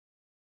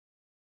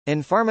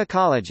In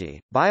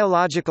pharmacology,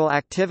 biological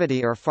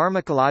activity or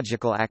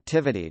pharmacological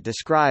activity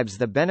describes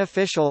the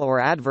beneficial or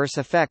adverse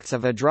effects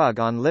of a drug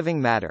on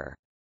living matter.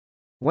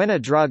 When a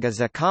drug is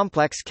a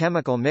complex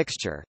chemical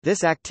mixture,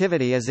 this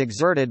activity is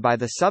exerted by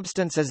the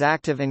substance's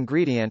active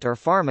ingredient or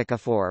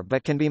pharmacophore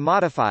but can be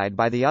modified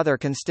by the other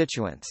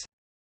constituents.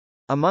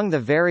 Among the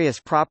various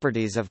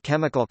properties of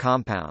chemical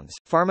compounds,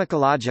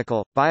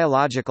 pharmacological,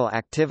 biological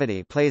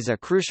activity plays a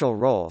crucial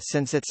role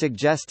since it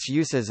suggests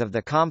uses of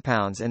the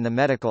compounds in the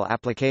medical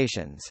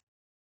applications.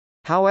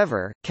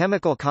 However,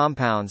 chemical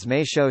compounds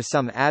may show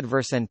some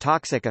adverse and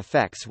toxic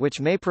effects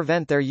which may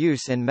prevent their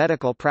use in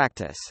medical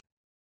practice.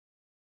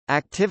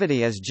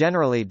 Activity is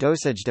generally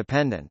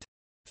dosage-dependent.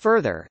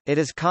 Further, it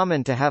is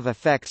common to have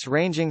effects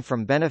ranging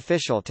from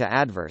beneficial to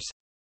adverse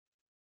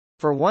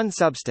for one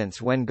substance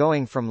when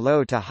going from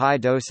low to high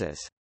doses.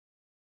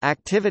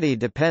 Activity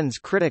depends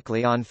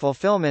critically on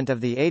fulfillment of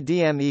the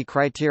ADME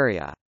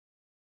criteria.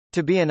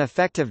 To be an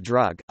effective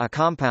drug, a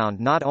compound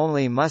not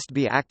only must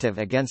be active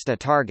against a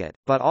target,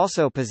 but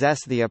also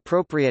possess the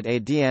appropriate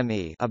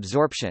ADME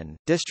absorption,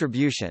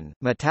 distribution,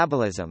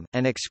 metabolism,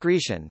 and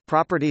excretion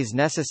properties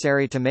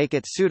necessary to make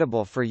it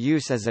suitable for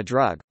use as a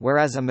drug,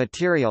 whereas a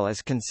material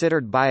is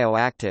considered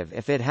bioactive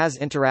if it has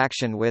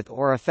interaction with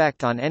or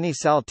effect on any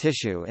cell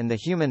tissue in the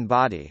human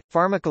body.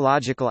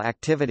 Pharmacological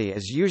activity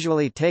is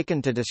usually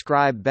taken to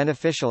describe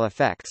beneficial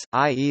effects,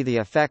 i.e. the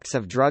effects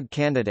of drug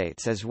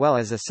candidates as well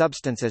as a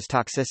substance's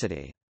toxicity.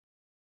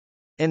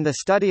 In the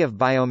study of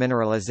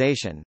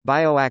biomineralization,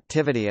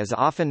 bioactivity is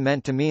often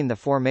meant to mean the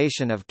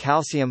formation of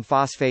calcium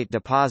phosphate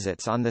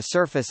deposits on the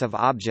surface of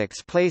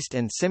objects placed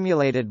in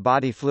simulated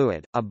body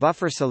fluid, a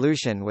buffer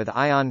solution with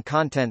ion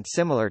content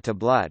similar to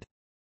blood.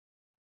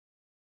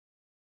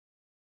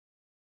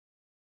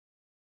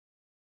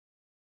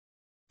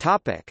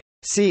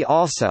 See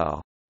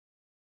also: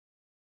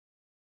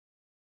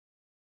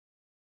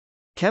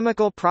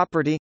 chemical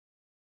property,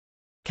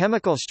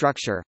 chemical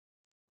structure,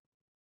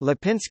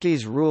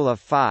 Lipinski's rule of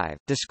 5,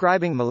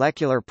 describing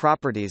molecular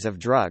properties of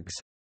drugs,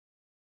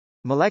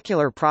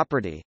 molecular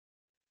property,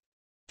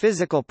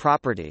 physical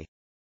property,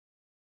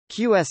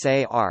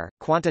 QSAR,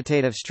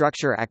 quantitative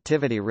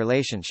structure-activity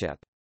relationship.